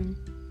time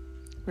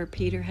where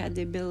Peter had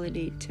the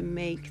ability to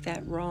make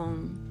that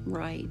wrong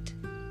right?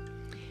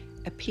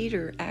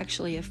 Peter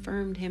actually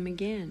affirmed him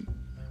again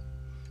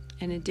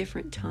in a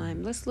different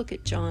time. Let's look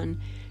at John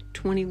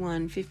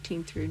 21,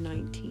 15 through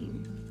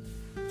 19.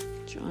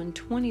 John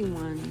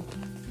 21,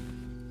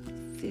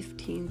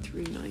 15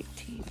 through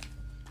 19.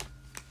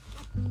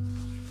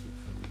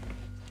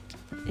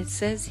 It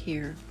says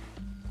here,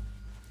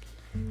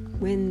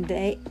 when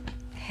they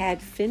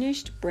had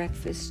finished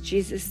breakfast,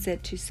 Jesus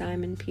said to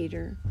Simon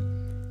Peter,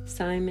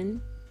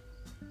 Simon,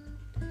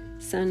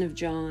 son of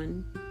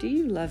John, do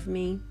you love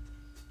me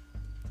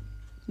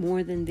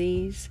more than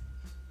these?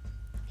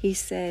 He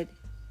said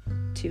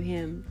to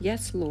him,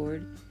 yes,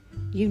 Lord,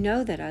 you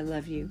know that I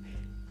love you.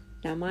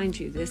 Now, mind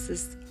you, this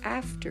is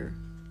after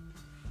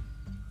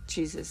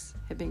Jesus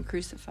had been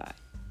crucified.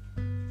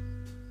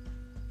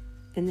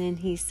 And then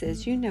he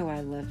says, you know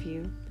I love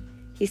you.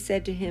 He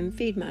said to him,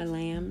 feed my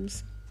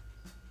lambs.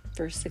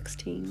 Verse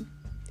 16.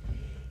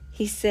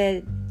 He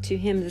said to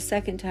him the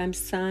second time,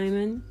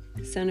 Simon,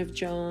 son of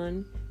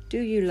John, do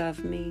you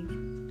love me?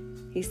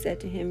 He said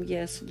to him,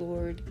 yes,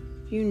 Lord,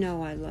 you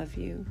know I love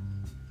you.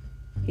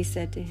 He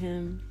said to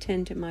him,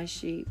 tend to my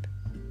sheep.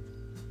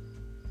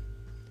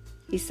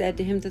 He said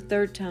to him the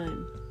third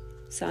time,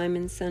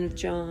 Simon, son of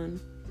John,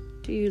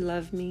 do you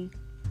love me?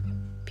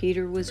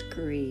 Peter was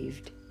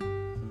grieved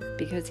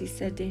because he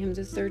said to him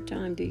the third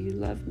time, do you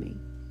love me?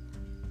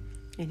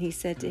 And he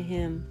said to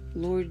him,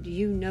 Lord,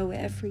 you know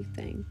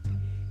everything.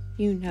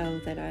 You know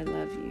that I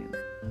love you.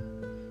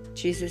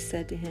 Jesus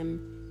said to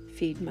him,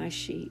 feed my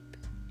sheep.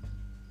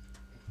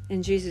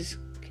 And Jesus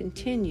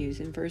continues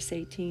in verse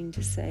 18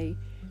 to say,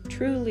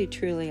 truly,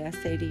 truly, I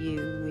say to you,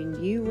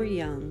 when you were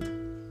young,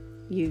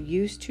 you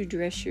used to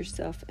dress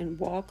yourself and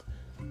walk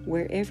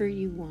wherever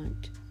you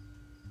want.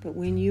 But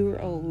when you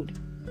are old,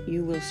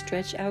 you will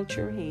stretch out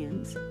your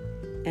hands,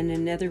 and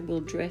another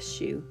will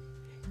dress you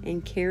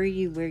and carry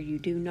you where you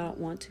do not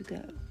want to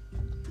go.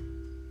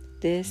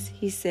 This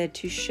he said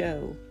to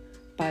show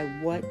by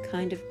what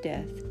kind of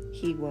death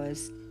he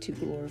was to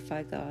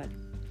glorify God.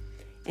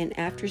 And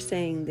after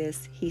saying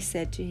this, he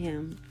said to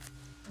him,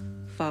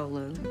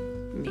 follow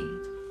me.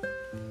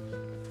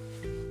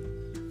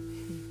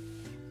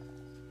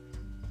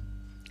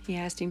 He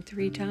asked him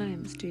 3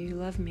 times, do you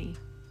love me?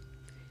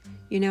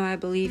 You know, I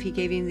believe he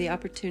gave him the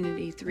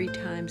opportunity 3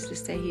 times to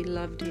say he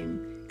loved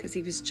him because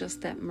he was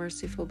just that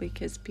merciful,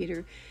 because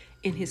Peter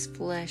in his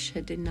flesh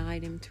had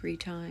denied him 3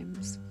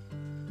 times.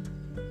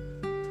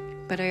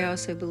 But I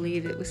also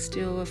believe it was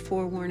still a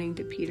forewarning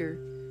to Peter.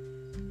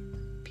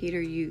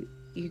 Peter, you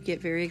get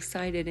very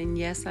excited, and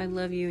yes, I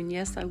love you, and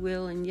yes, I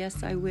will, and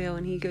yes, I will.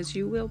 And he goes,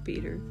 you will,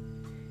 Peter.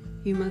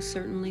 You most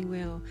certainly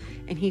will.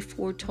 And he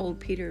foretold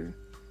Peter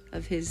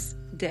of his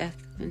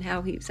death and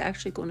how he was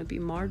actually going to be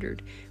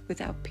martyred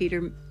without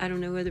Peter. I don't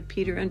know whether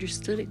Peter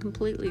understood it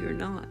completely or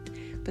not,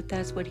 but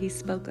that's what he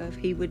spoke of.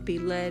 He would be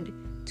led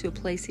to a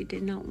place he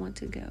did not want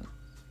to go.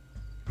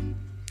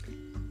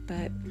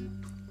 But,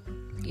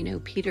 you know,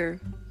 Peter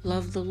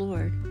loved the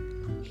Lord.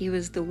 He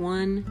was the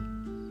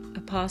one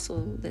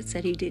apostle that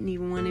said he didn't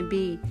even want to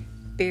be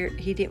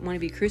he didn't want to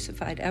be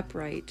crucified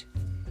upright,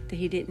 that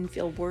he didn't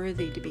feel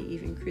worthy to be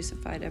even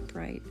crucified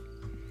upright.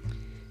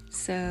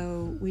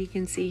 So we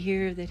can see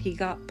here that he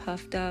got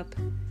puffed up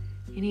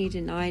and he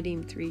denied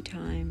him 3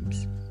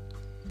 times.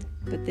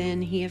 But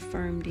then he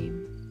affirmed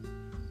him.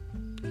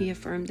 He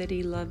affirmed that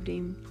he loved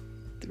him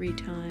 3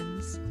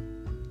 times.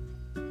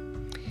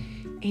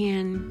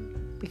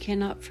 And we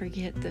cannot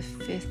forget the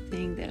 5th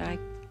thing that I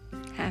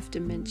have to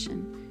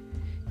mention.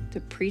 The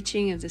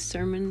preaching of the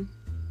sermon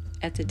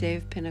at the day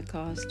of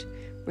Pentecost,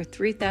 where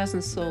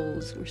 3,000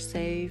 souls were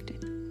saved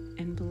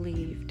and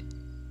believed.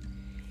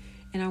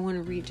 And I want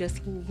to read just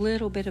a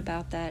little bit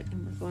about that,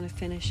 and we're going to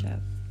finish up.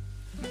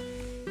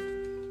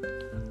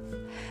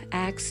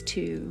 Acts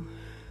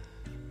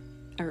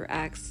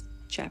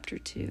chapter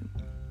 2.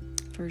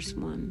 verse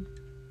 1.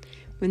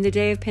 When the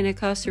day of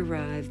Pentecost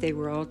arrived, they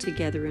were all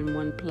together in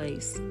one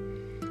place.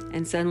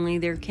 And suddenly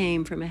there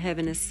came from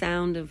heaven a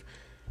sound of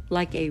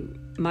like a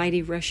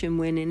mighty rushing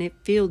wind, and it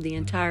filled the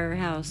entire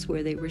house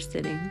where they were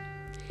sitting.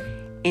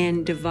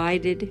 And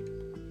divided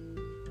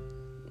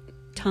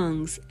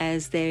tongues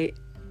as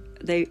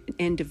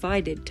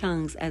divided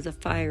tongues as a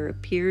fire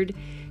appeared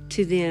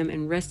to them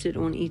and rested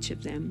on each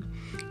of them.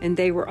 And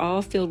they were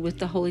all filled with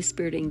the Holy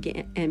Spirit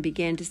and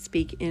began to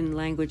speak in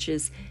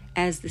languages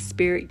as the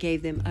Spirit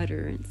gave them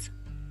utterance.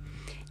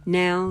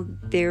 Now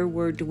there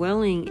were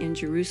dwelling in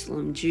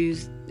Jerusalem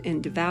Jews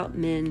and devout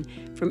men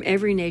from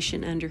every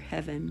nation under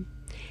heaven.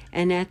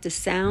 And at the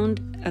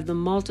sound of the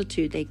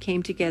multitude they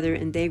came together,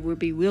 and they were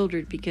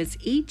bewildered because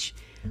each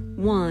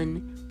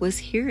one was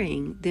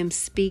hearing them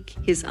speak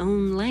his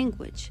own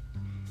language.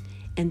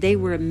 And they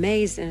were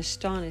amazed and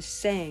astonished,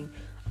 saying,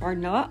 "Are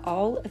not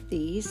all of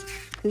these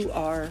who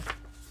are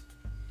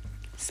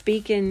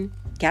speaking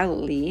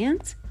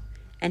Galileans?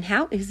 And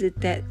how is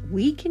it that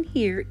we can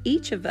hear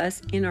each of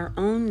us in our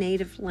own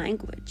native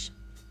language?"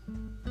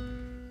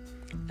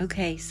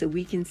 Okay, so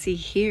we can see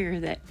here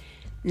that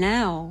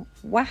now,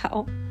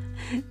 wow,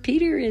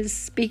 Peter is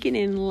speaking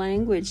in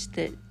language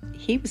that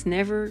he was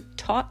never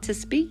taught to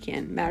speak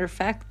in. Matter of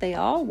fact, they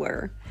all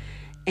were.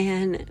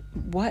 And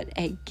what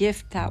a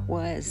gift that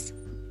was.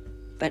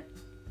 But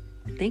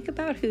think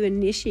about who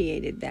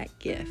initiated that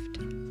gift.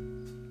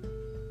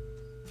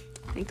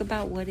 Think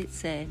about what it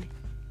said.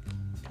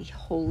 The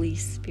Holy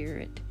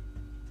Spirit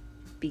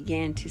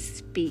began to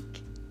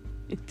speak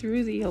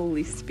through the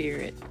Holy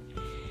Spirit.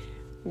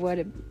 What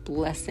a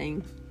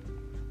blessing.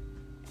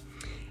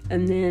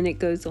 And then it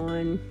goes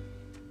on.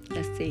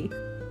 Let's see.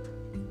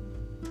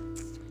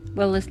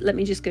 Well, let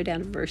me just go down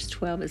to verse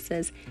 12. It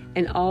says,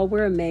 "And all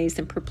were amazed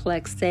and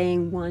perplexed,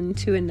 saying one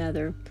to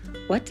another,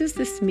 'What does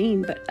this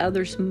mean?' But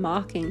others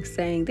mocking,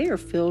 saying, 'They are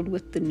filled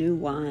with the new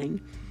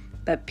wine.'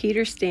 But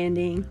Peter,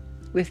 standing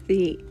with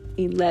the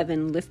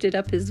 11, lifted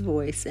up his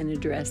voice and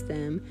addressed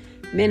them,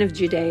 'Men of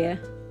Judea,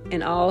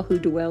 and all who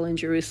dwell in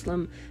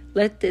Jerusalem,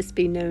 let this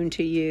be known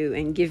to you,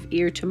 and give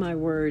ear to my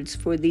words,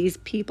 for these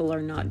people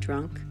are not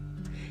drunk,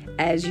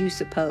 as you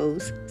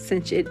suppose,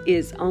 since it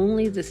is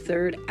only the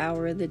third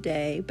hour of the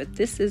day, but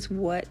this is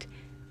what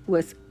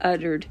was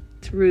uttered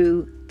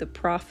through the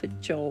prophet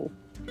Joel.'"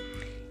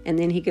 And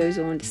then he goes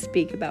on to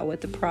speak about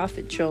what the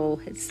prophet Joel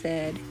had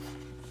said.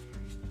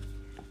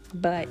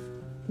 "But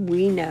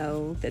we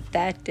know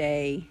that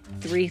day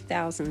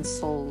 3,000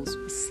 souls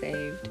were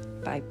saved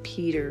by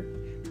Peter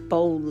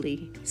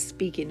boldly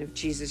speaking of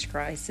Jesus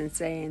Christ and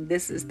saying,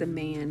 'This is the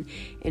man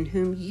in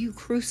whom you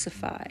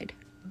crucified.'"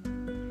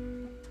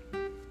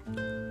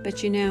 But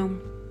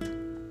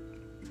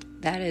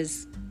that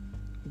is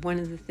one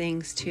of the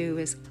things too,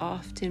 is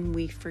often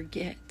we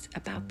forget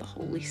about the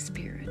Holy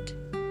Spirit.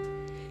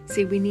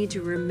 See, we need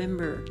to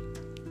remember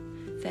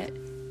that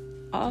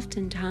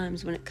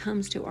oftentimes when it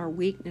comes to our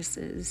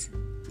weaknesses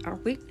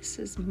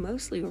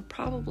mostly are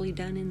probably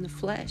done in the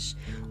flesh,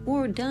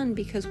 or done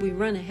because we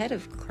run ahead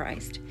of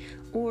Christ,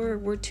 or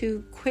we're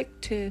too quick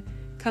to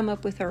come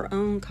up with our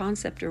own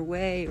concept or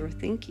way or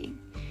thinking,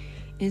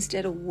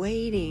 instead of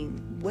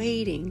waiting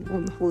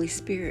on the Holy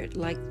Spirit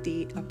like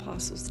the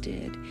apostles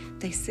did.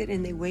 They sit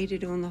and they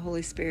waited on the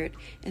Holy Spirit,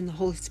 and the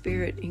Holy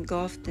Spirit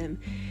engulfed them.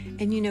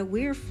 And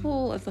we're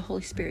full of the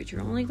Holy Spirit.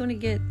 You're only going to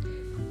get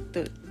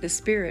the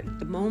Spirit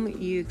the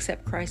moment you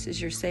accept Christ as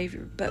your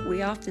Savior. But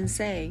we often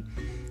say,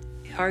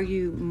 are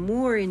you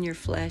more in your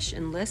flesh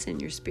and less in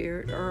your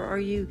spirit? Or are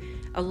you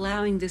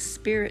allowing the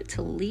Spirit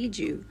to lead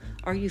you?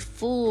 Are you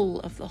full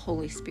of the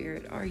Holy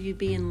Spirit? Are you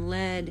being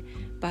led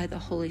by the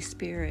Holy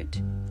Spirit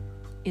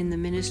in the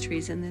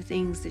ministries and the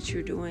things that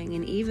you're doing?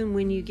 And even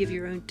when you give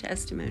your own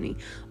testimony,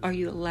 are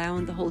you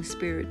allowing the Holy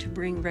Spirit to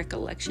bring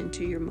recollection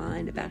to your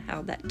mind about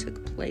how that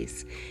took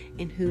place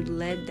and who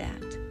led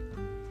that?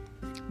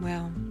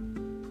 Well,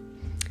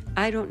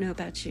 I don't know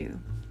about you,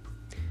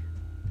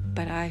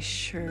 but I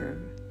sure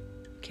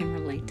can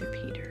relate to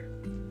Peter.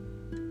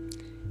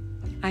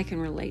 I can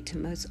relate to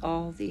most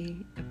all the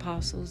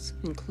apostles,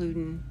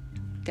 including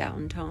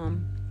Doubting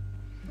Tom.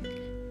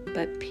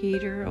 But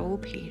Peter, oh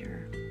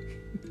Peter,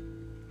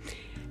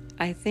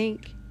 I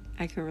think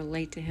I can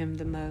relate to him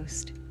the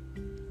most.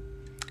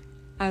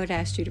 I would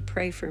ask you to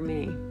pray for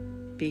me,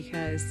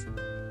 because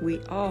we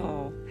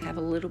all have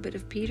a little bit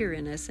of Peter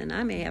in us, and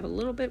I may have a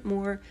little bit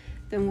more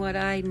than what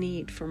I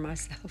need for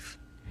myself.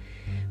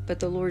 But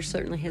the Lord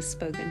certainly has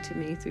spoken to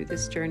me through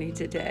this journey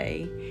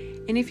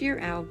today. And if you're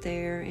out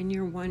there and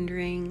you're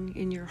wondering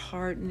in your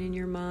heart and in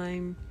your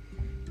mind,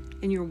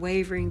 and you're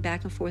wavering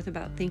back and forth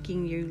about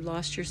thinking you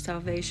lost your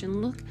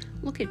salvation,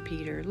 look at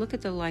Peter. Look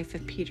at the life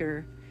of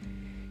Peter.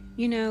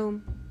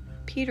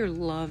 Peter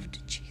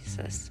loved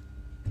Jesus.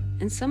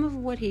 And some of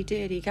what he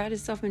did, he got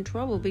himself in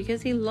trouble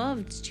because he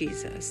loved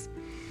Jesus.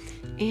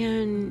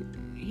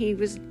 And he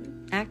was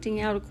acting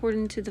out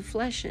according to the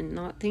flesh and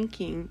not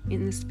thinking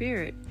in the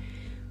Spirit.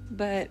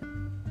 But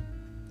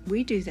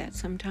we do that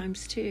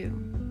sometimes too.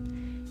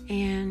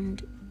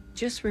 And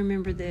just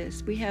remember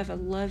this: we have a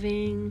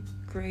loving,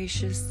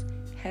 gracious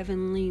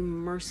heavenly,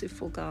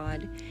 merciful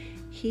God.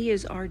 He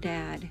is our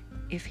dad.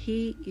 If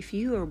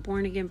you are a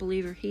born-again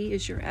believer, He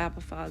is your Abba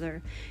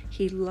Father.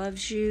 He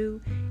loves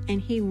you, and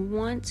He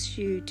wants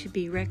you to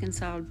be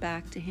reconciled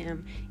back to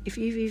Him. If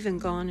you've even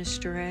gone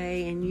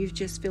astray and you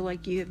just feel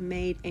like you have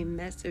made a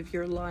mess of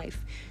your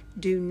life,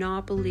 do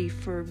not believe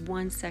for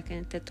 1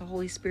 second that the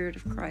Holy Spirit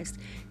of Christ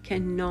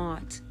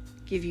cannot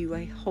give you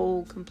a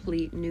whole,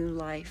 complete new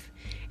life,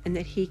 and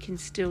that He can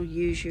still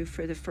use you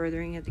for the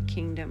furthering of the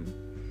kingdom.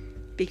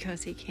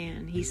 Because He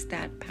can. He's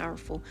that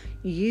powerful.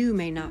 You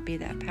may not be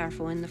that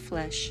powerful in the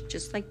flesh,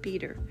 just like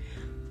Peter,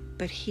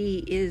 but He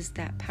is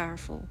that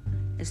powerful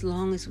as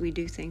long as we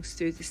do things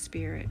through the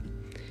Spirit.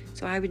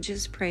 So I would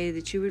just pray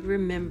that you would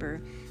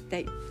remember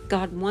that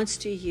God wants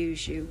to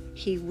use you.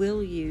 He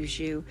will use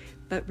you.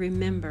 But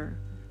remember,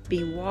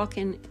 be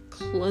walking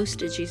close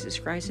to Jesus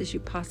Christ as you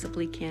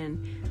possibly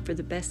can for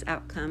the best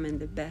outcome and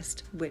the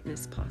best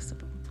witness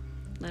possible.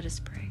 Let us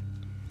pray.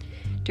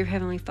 Dear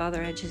Heavenly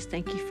Father, I just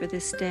thank you for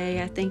this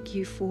day. I thank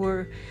you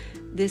for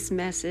this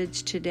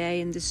message today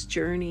and this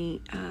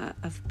journey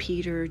of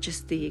Peter,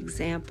 just the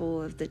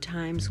example of the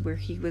times where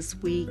he was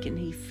weak and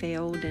he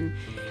failed,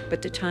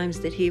 but the times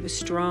that he was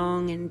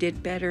strong and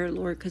did better,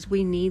 Lord, because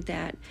we need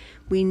that.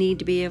 We need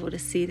to be able to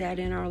see that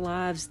in our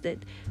lives,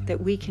 that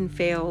we can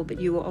fail,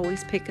 but you will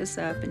always pick us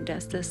up and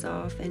dust us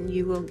off, and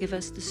you will give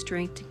us the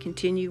strength to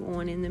continue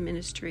on in the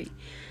ministry.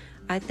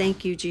 I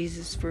thank you,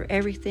 Jesus, for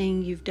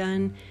everything you've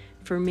done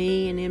for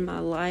me and in my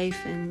life,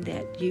 and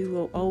that you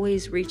will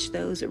always reach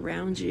those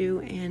around you,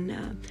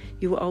 and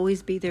you will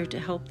always be there to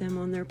help them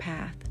on their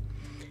path.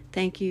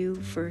 Thank you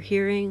for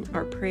hearing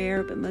our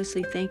prayer, but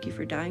mostly thank you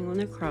for dying on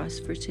the cross.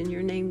 For it's in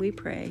your name we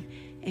pray.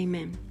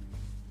 Amen.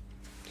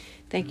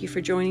 Thank you for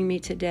joining me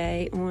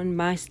today on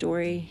my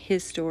story,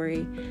 His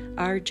story,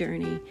 our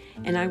journey,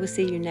 and I will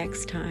see you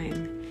next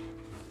time.